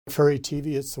Ferry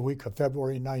TV, it's the week of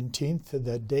February 19th.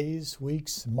 The days,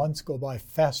 weeks, months go by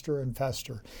faster and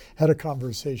faster. Had a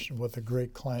conversation with a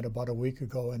great client about a week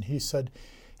ago, and he said,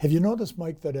 have you noticed,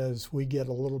 Mike, that as we get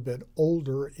a little bit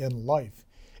older in life,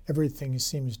 everything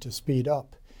seems to speed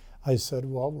up? I said,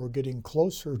 well, we're getting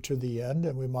closer to the end,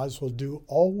 and we might as well do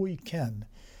all we can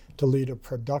to lead a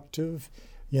productive,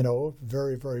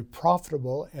 very, very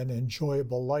profitable and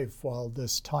enjoyable life while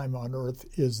this time on earth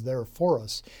is there for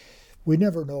us. We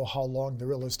never know how long the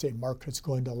real estate market's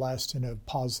going to last in a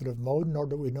positive mode, nor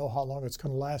do we know how long it's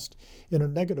going to last in a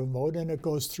negative mode, and it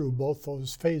goes through both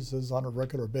those phases on a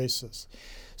regular basis.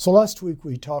 So last week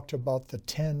we talked about the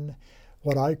 10,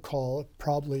 what I call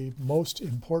probably most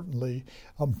importantly,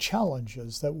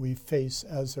 challenges that we face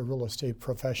as a real estate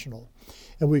professional.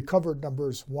 And we covered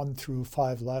numbers 1 through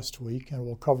 5 last week, and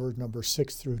we'll cover number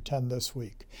 6 through 10 this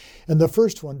week. And the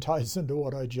first one ties into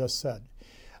what I just said.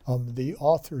 The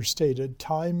author stated,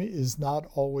 time is not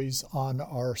always on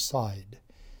our side.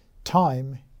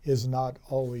 Time is not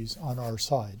always on our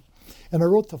side. And I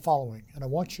wrote the following, and I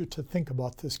want you to think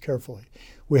about this carefully.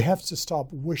 We have to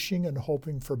stop wishing and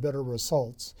hoping for better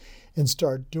results and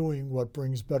start doing what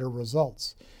brings better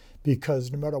results. Because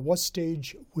no matter what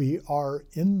stage we are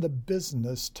in the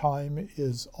business, time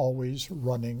is always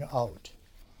running out.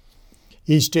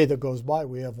 Each day that goes by,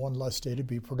 we have one less day to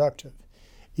be productive.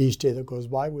 Each day that goes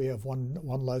by, we have one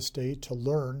less day to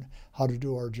learn how to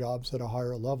do our jobs at a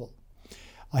higher level.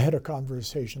 I had a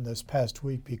conversation this past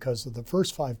week because of the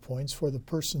first 5 points where the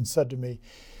person said to me,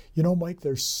 Mike,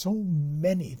 there's so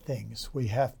many things we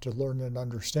have to learn and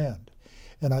understand.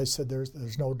 And I said,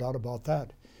 there's no doubt about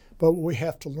that. But what we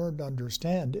have to learn to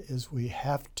understand is we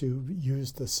have to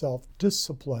use the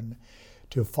self-discipline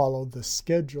to follow the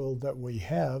schedule that we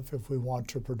have if we want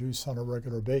to produce on a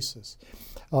regular basis.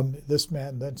 This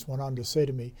man then went on to say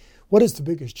to me, what is the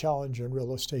biggest challenge in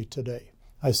real estate today?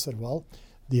 I said, well,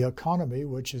 the economy,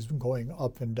 which is going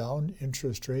up and down,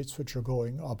 interest rates, which are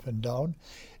going up and down.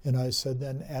 And I said,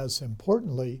 then as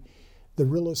importantly, the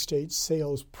real estate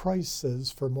sales prices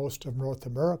for most of North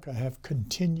America have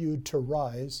continued to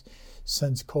rise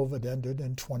since COVID ended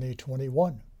in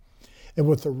 2021. And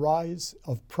with the rise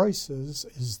of prices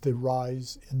is the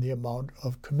rise in the amount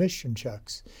of commission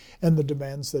checks and the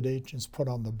demands that agents put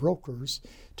on the brokers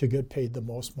to get paid the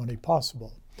most money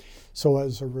possible. So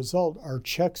as a result, our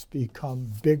checks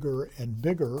become bigger and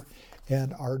bigger,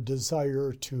 and our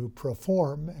desire to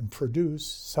perform and produce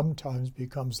sometimes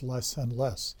becomes less and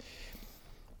less.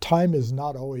 Time is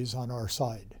not always on our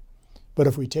side. But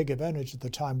if we take advantage of the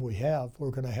time we have,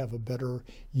 we're going to have a better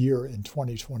year in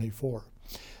 2024.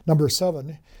 Number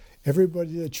 7,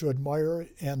 everybody that you admire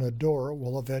and adore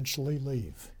will eventually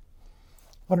leave.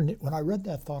 When I read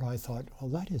that thought, I thought, well,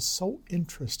 that is so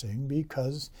interesting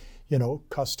because,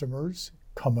 customers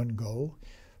come and go,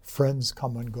 friends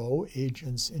come and go,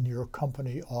 agents in your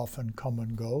company often come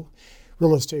and go,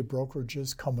 real estate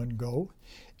brokerages come and go.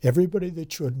 Everybody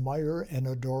that you admire and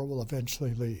adore will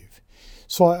eventually leave.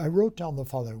 So I wrote down the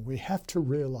following. We have to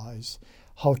realize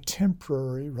how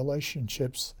temporary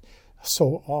relationships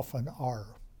so often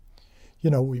are.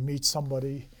 We meet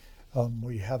somebody,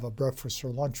 we have a breakfast or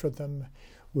lunch with them,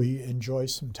 we enjoy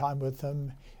some time with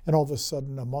them, and all of a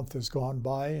sudden a month has gone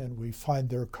by and we find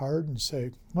their card and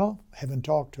say, well, I haven't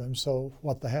talked to him, so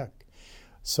what the heck?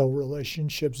 So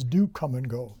relationships do come and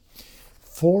go.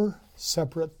 4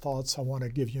 separate thoughts I want to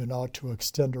give you now to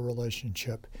extend a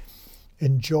relationship.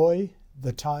 Enjoy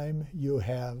the time you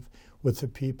have with the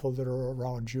people that are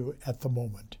around you at the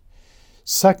moment.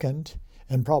 Second,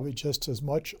 and probably just as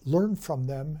much, learn from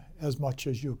them as much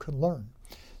as you can learn.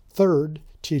 Third,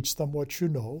 teach them what you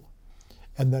know.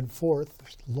 And then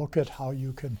fourth, look at how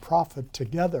you can profit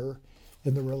together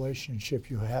in the relationship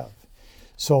you have.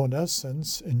 So in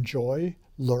essence, enjoy,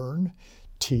 learn,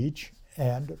 teach,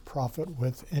 and profit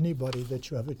with anybody that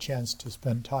you have a chance to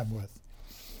spend time with.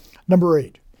 Number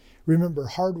 8, remember,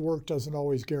 hard work doesn't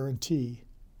always guarantee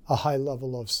a high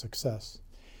level of success.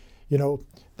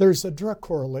 There's a direct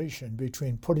correlation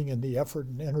between putting in the effort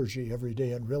and energy every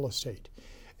day in real estate.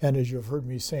 And as you've heard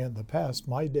me say in the past,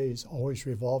 my days always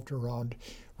revolved around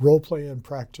role play and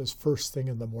practice first thing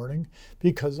in the morning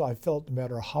because I felt no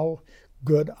matter how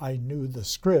good I knew the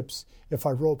scripts, if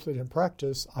I role played in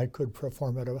practice, I could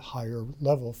perform at a higher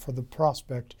level for the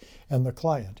prospect and the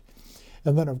client.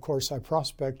 And then, of course, I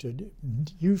prospected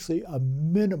usually a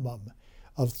minimum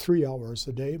of 3 hours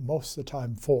a day, most of the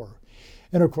time 4.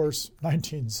 And of course,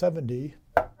 1970,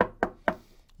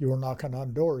 you were knocking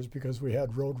on doors because we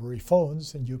had rotary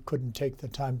phones and you couldn't take the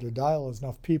time to dial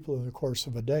enough people in the course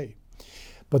of a day.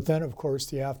 But then, of course,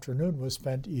 the afternoon was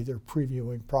spent either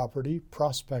previewing property,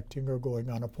 prospecting, or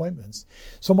going on appointments.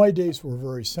 So my days were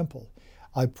very simple.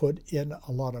 I put in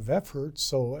a lot of effort,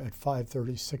 so at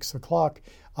 5:30, 6 o'clock,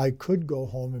 I could go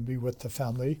home and be with the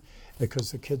family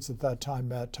because the kids at that time,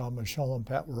 Matt, Tom, Michelle, and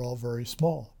Pat, were all very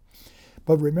small.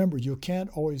 But remember, you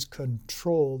can't always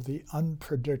control the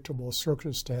unpredictable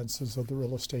circumstances of the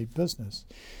real estate business.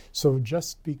 So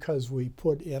just because we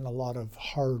put in a lot of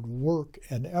hard work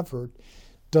and effort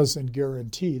doesn't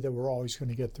guarantee that we're always going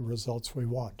to get the results we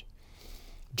want.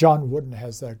 John Wooden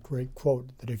has that great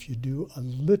quote that if you do a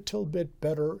little bit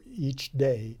better each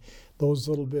day, those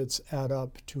little bits add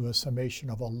up to a summation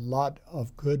of a lot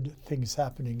of good things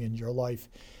happening in your life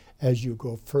as you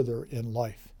go further in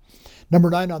life. Number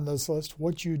 9 on this list,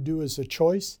 what you do is a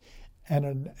choice and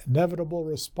an inevitable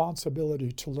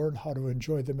responsibility to learn how to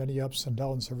enjoy the many ups and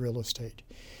downs of real estate.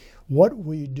 What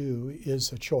we do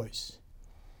is a choice.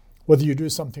 Whether you do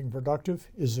something productive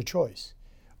is a choice.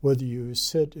 Whether you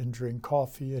sit and drink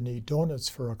coffee and eat donuts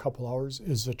for a couple hours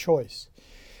is a choice.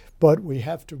 But we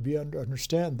have to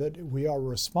understand that we are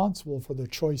responsible for the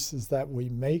choices that we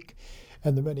make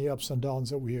and the many ups and downs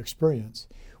that we experience.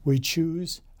 We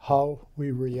choose how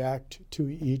we react to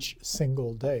each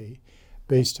single day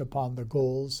based upon the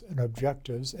goals and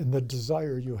objectives and the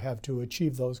desire you have to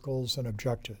achieve those goals and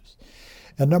objectives.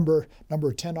 And number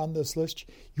 10 on this list,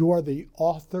 you are the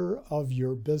author of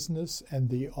your business and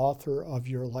the author of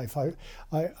your life. I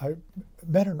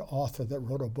met an author that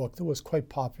wrote a book that was quite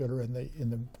popular in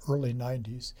the early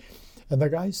 90s. And the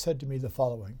guy said to me the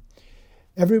following: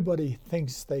 everybody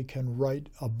thinks they can write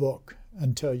a book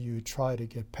until you try to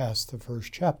get past the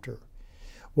first chapter.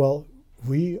 Well,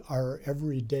 our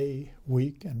every day,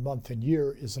 week, and month and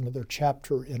year is another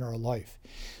chapter in our life.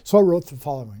 So I wrote the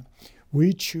following: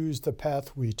 we choose the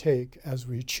path we take as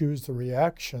we choose the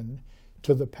reaction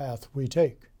to the path we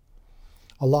take.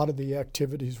 A lot of the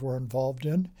activities we're involved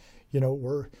in,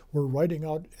 we're writing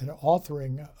out and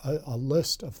authoring a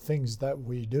list of things that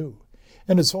we do.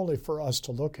 And it's only for us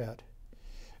to look at.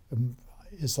 Are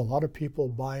a lot of people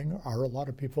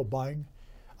buying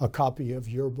a copy of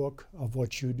your book of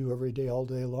what you do every day, all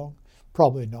day long?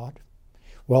 Probably not.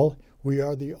 Well, we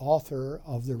are the author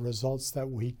of the results that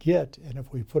we get, and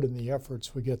if we put in the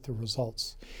efforts, we get the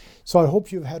results. So I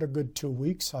hope you've had a good 2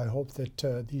 weeks. I hope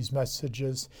that these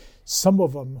messages, some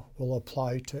of them will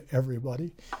apply to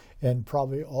everybody, and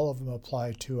probably all of them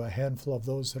apply to a handful of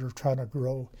those that are trying to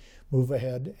grow, move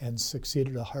ahead, and succeed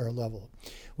at a higher level.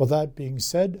 With that being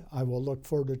said, I will look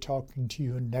forward to talking to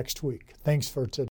you next week. Thanks for today.